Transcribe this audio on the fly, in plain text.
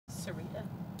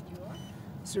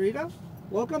Sarita,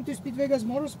 welcome to Speed Vegas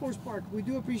Motorsports Park. We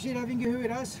do appreciate having you here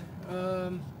with us.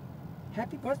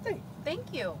 Happy birthday.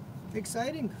 Thank you.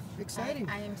 Exciting, exciting.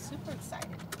 I am super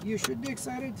excited. You should be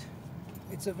excited.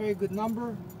 It's a very good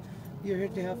number. You're here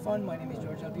to have fun. My name is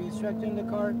George. I'll be instructing the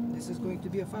car. This is going to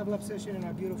be a 5-lap session in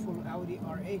our beautiful Audi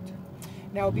R8.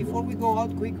 Now, before we go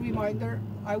out, quick reminder,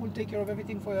 I will take care of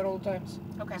everything for you at all times.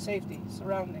 Okay. Safety,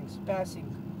 surroundings, passing.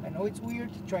 I know it's weird.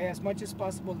 Try as much as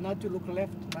possible not to look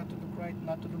left, not to look right,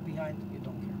 not to look behind. You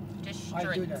don't care. Just straight.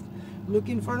 I do that. Look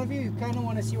in front of you. You kind of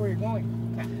want to see where you're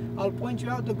going. Okay. I'll point you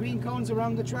out the green cones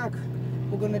around the track.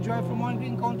 We're going to drive from one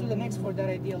green cone to the next for that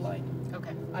ideal line.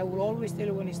 Okay. I will always tell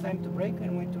you when it's time to brake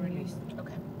and when to release.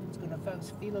 Okay. It's going to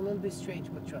feel a little bit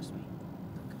strange, but trust me.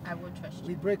 I will trust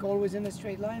We you. brake always in a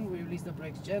straight line. We release the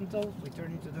brakes gentle. We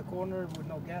turn into the corner with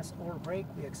no gas or brake.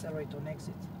 We accelerate on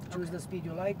exit. Choose the speed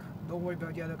you like. Don't worry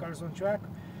about the other cars on track.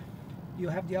 You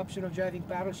have the option of driving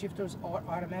paddle shifters or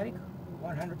automatic.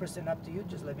 100% up to you.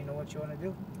 Just let me know what you want to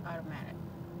do. Automatic.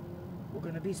 We're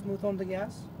going to be smooth on the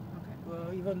gas.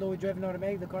 Okay. Even though we drive an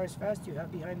automatic, the car is fast. You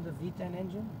have behind the V10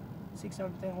 engine,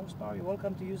 610 horsepower. You're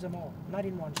welcome to use them all. Not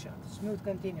in one shot. Smooth,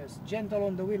 continuous. Gentle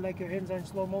on the wheel like your hands are in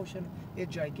slow motion. A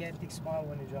gigantic smile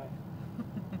when you drive.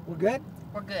 We're good?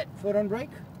 We're good. Foot on brake.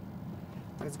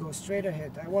 Let's go straight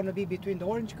ahead. I want to be between the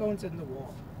orange cones and the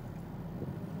wall.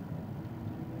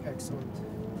 Excellent.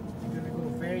 You're going to go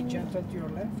very gentle to your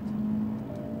left.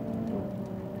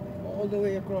 All the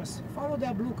way across. Follow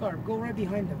that blue car. Go right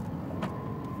behind them.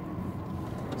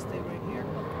 Stay right here.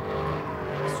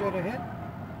 Straight ahead.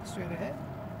 Straight ahead.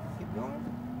 Keep going.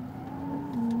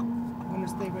 I'm going to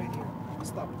stay right here.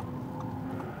 Stop.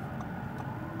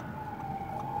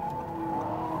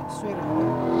 Straight ahead.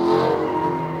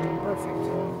 Perfect.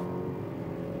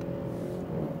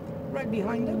 Right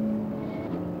behind them.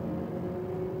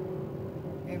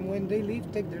 And when they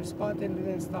leave, take their spot and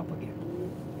then stop again.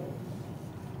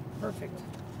 Perfect.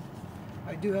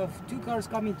 I do have two cars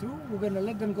coming through. We're going to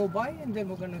let them go by and then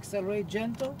we're going to accelerate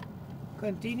gentle,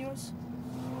 continuous.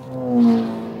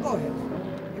 Go ahead.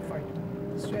 You're fine.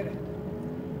 Straight ahead.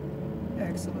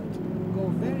 Excellent. Go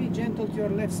very gentle to your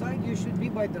left side. You should be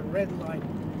by the red line.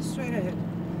 Straight ahead.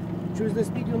 Choose the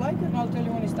speed you like and I'll tell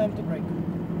you when it's time to brake.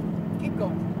 Keep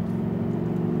going.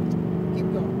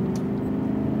 Keep going.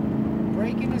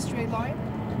 Brake in a straight line.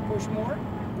 Push more.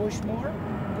 Push more.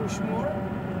 Push more.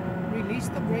 Release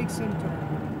the brakes and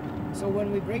turn. So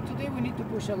when we brake today, we need to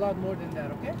push a lot more than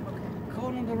that, okay? Okay.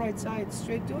 Cone on the right side,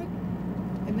 straight to it,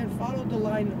 and then follow the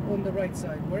line on the right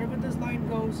side. Wherever this line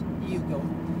goes, you go.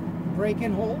 Brake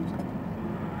and hold.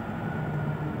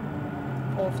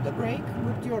 Off the brake,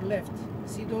 look to your left.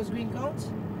 See those green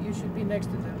cones? You should be next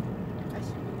to them. I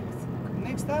should be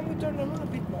nice. Next time we turn a little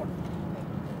bit more.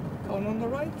 Cone on the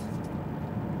right,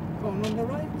 cone on the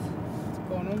right,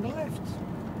 cone on the left.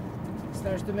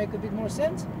 Starts to make a bit more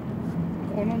sense.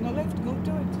 Cone on the left, go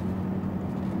to it.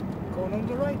 Cone on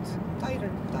the right, tighter,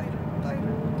 tighter,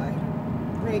 tighter, tighter.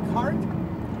 Brake hard.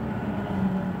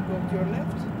 Go to your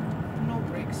left. No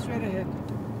brake, straight ahead.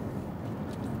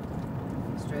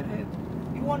 Straight ahead.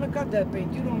 You want to cut that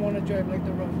paint. You don't want to drive like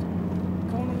the road.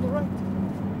 Cone on the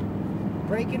right.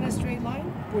 Brake in a straight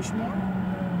line. Push more.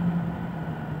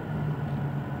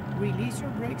 Release your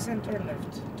brakes and turn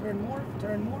left. Turn more,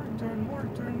 turn more, turn more,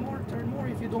 turn more, turn more.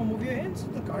 If you don't move your hands,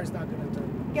 the car is not going to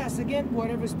turn. Gas again,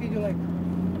 whatever speed you like.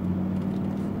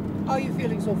 How are you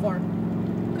feeling so far?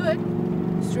 Good.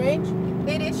 Strange?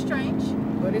 It is strange.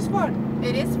 But it's fun.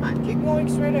 It is fun. Keep going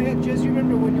straight ahead. Just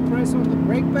remember, when you press on the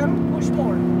brake pedal, push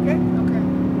more, okay? Okay.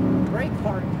 Brake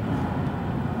hard.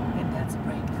 And that's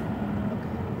brake.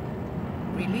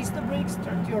 Okay. Release the brakes,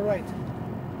 turn to your right.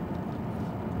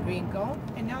 Green cone,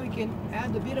 and now you can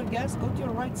add a bit of gas, go to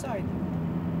your right side.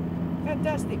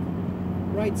 Fantastic.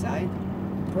 Right side,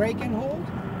 brake and hold,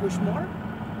 push more.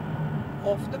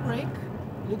 Off the brake,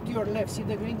 look to your left, see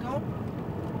the green cone?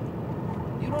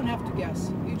 You don't have to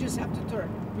gas, you just have to turn.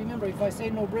 Remember, if I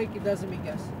say no brake, it doesn't mean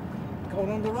gas.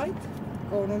 Cone on the right,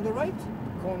 cone on the right,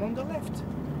 cone on the left.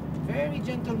 Very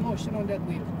gentle motion on that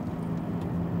wheel.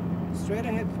 Straight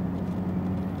ahead.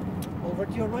 Over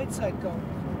to your right side cone.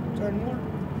 Turn more.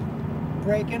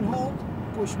 Brake and hold,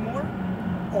 push more.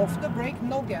 Off the brake,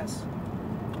 no gas.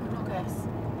 No gas.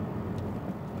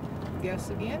 Gas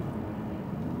again.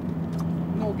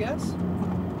 No gas.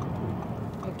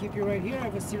 I'll keep you right here. I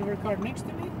have a silver card next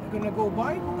to me. I'm gonna go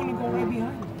by, I'm gonna go right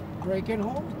behind. Brake and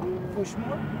hold, push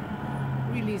more.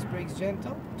 Release brakes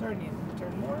gentle, turn in,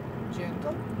 turn more,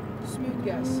 gentle. Smooth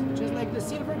gas. Just like the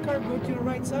silver card, go to your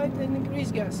right side and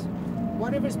increase gas.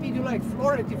 Whatever speed you like,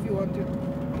 floor it if you want to.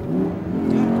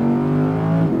 Yeah.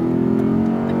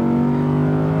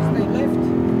 Stay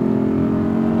left.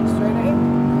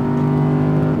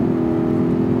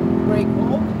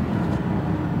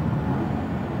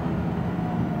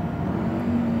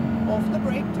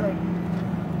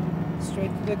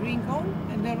 green cone,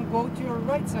 and then go to your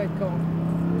right side cone.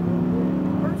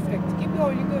 Perfect. Keep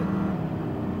going, you're good.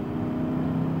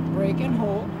 Brake and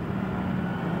hold.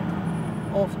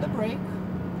 Off the brake.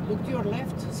 Look to your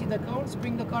left. See the cones?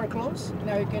 Bring the car close.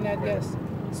 Now you can add gas.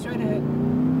 Straight ahead.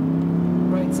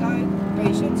 Right side.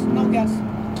 Patience. No gas.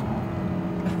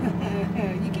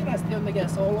 You cannot stay on the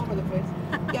gas all over the place.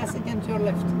 Gas again to your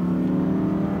left.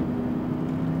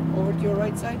 Over to your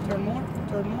right side. Turn more.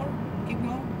 Turn more. Keep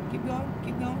going. Keep going.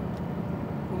 Keep going.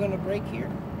 We're going to brake here.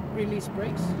 Release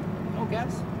brakes. No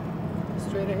gas.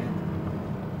 Straight ahead.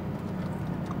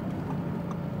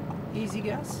 Easy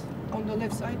gas. On the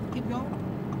left side. Keep going.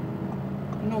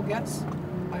 No gas.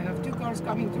 I have two cars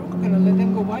coming through. I'm going to let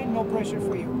them go by. No pressure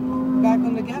for you. Back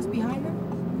on the gas behind them.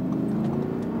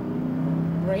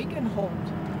 Brake and hold.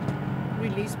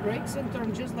 Release brakes and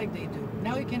turn just like they do.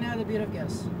 Now you can add a bit of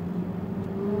gas.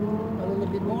 A little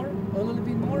bit more. A little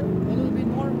bit more. A little bit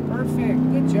more. Perfect.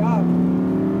 Good job.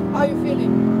 How are you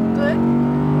feeling? Good.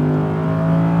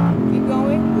 Keep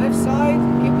going. Left side.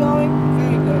 Keep going.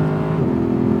 Very good.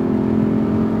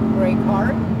 Brake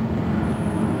hard.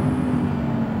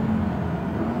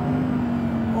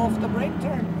 Off the brake,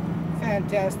 turn.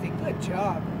 Fantastic. Good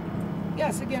job.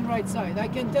 Yes, again, right side. I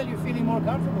can tell you're feeling more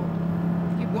comfortable.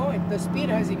 Keep going. The speed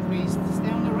has increased.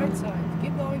 Stay on the right side.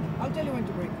 Keep going. I'll tell you when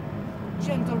to brake.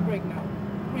 Gentle brake now.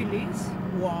 Release.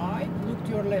 Wide. Look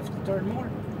to your left. Turn more.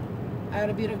 Add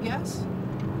a bit of gas.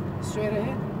 Straight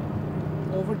ahead.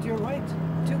 Over to your right.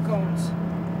 Two cones.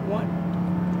 1,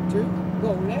 2.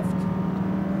 Go left.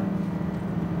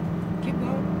 Keep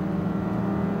going.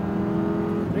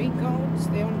 Green cone.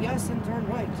 Stay on gas and turn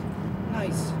right.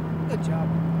 Nice. Good job.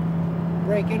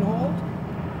 Brake and hold.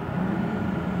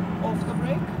 Off the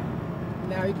brake.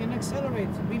 Now you can accelerate.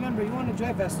 Remember, you want to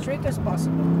drive as straight as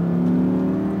possible.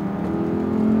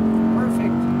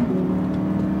 Perfect.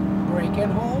 Brake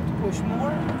and hold. Push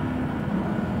more.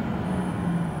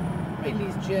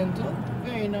 Release gentle.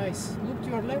 Very nice. Look to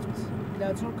your left.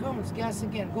 That's your cones. Gas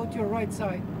again. Go to your right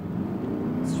side.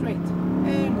 Straight.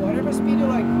 And whatever speed you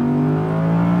like.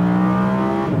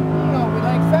 No, we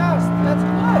like fast. That's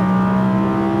good.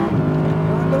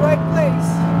 You're in the right place.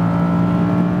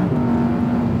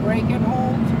 Brake and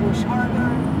hold. Push harder.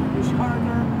 Push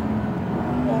harder.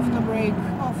 Off the brake.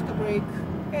 Off the brake.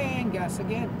 And gas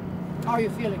again. How are you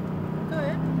feeling?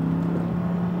 Good.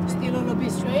 Still a little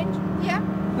bit strange? Yeah.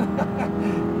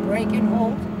 Brake and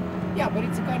hold. Yeah, but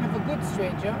it's a kind of a good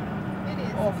strange, huh? It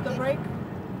is. Off the brake.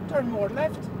 Turn more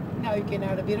left. Now you can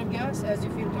add a bit of gas as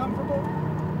you feel comfortable.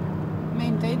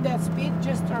 Maintain that speed,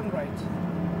 just turn right.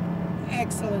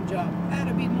 Excellent job. Add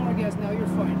a bit more gas, now you're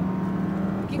fine.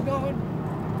 Keep going.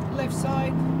 Left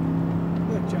side.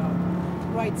 Good job.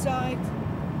 Right side.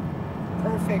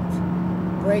 Perfect.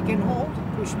 Brake and hold.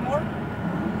 Push more.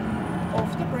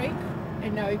 Off the brake.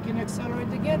 And now you can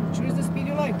accelerate again. Choose the speed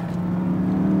you like.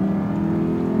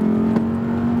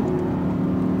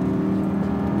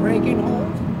 Brake and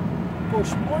hold.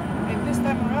 Push more. And this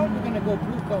time around, we're going to go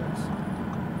blue cones.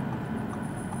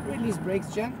 Release brakes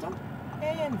gentle.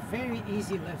 And very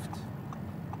easy lift.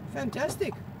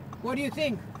 Fantastic. What do you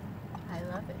think? I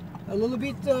love it. A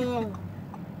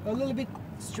little bit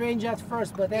strange at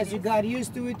first, but as you got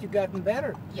used to it, you've gotten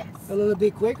better. Yes. A little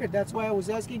bit quicker. That's why I was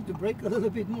asking to brake a little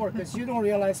bit more, because you don't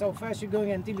realize how fast you're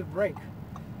going until you brake.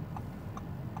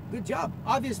 Good job.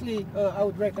 Obviously, I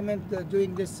would recommend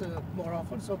doing this more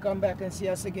often, so come back and see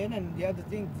us again. And the other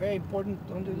thing, very important,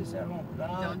 don't do this at home.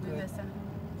 Don't do this.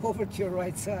 Over to your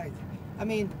right side. I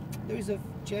mean, there is a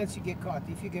chance you get caught.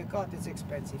 If you get caught, it's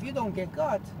expensive. If you don't get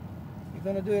caught, you're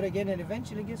going to do it again, and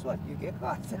eventually, guess what? You get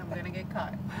caught. I'm going to get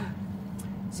caught.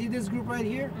 See this group right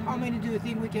here? How many do you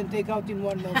think we can take out in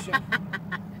one motion?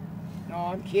 No,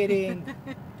 I'm kidding.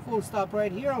 Full stop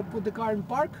right here. I'll put the car in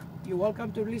park. You're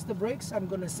welcome to release the brakes. I'm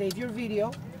going to save your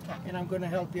video, and I'm going to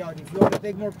help you out. If you want to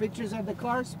take more pictures of the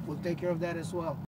cars, we'll take care of that as well.